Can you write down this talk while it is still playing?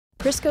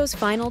Crisco's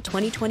final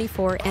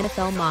 2024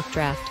 NFL mock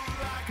draft.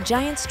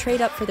 Giants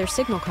trade up for their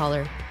signal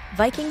caller.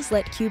 Vikings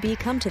let QB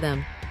come to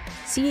them.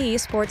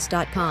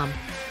 CEEsports.com.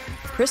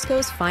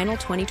 Crisco's final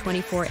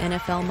 2024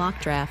 NFL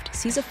mock draft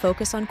sees a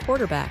focus on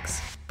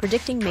quarterbacks,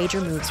 predicting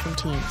major moves from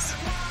teams.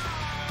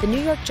 The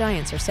New York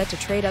Giants are set to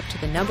trade up to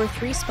the number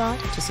 3 spot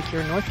to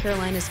secure North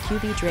Carolina's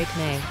QB Drake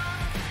May.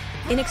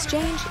 In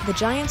exchange, the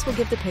Giants will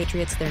give the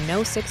Patriots their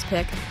No. 6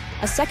 pick,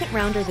 a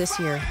second-rounder this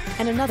year,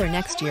 and another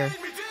next year.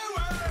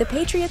 The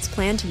Patriots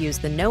plan to use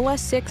the No.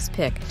 6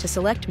 pick to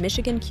select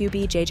Michigan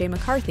QB J.J.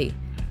 McCarthy,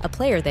 a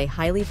player they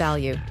highly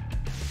value.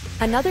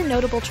 Another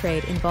notable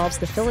trade involves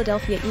the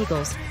Philadelphia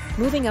Eagles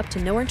moving up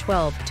to No.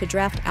 12 to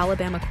draft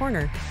Alabama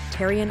corner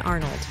Terrion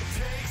Arnold.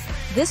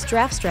 This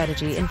draft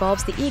strategy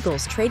involves the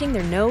Eagles trading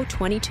their No.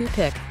 22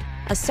 pick,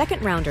 a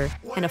second-rounder,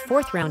 and a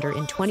fourth-rounder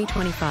in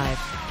 2025.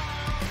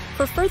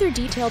 For further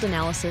detailed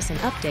analysis and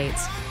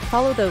updates,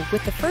 follow the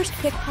With the First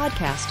Pick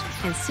podcast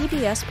and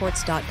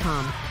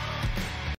CBSSports.com.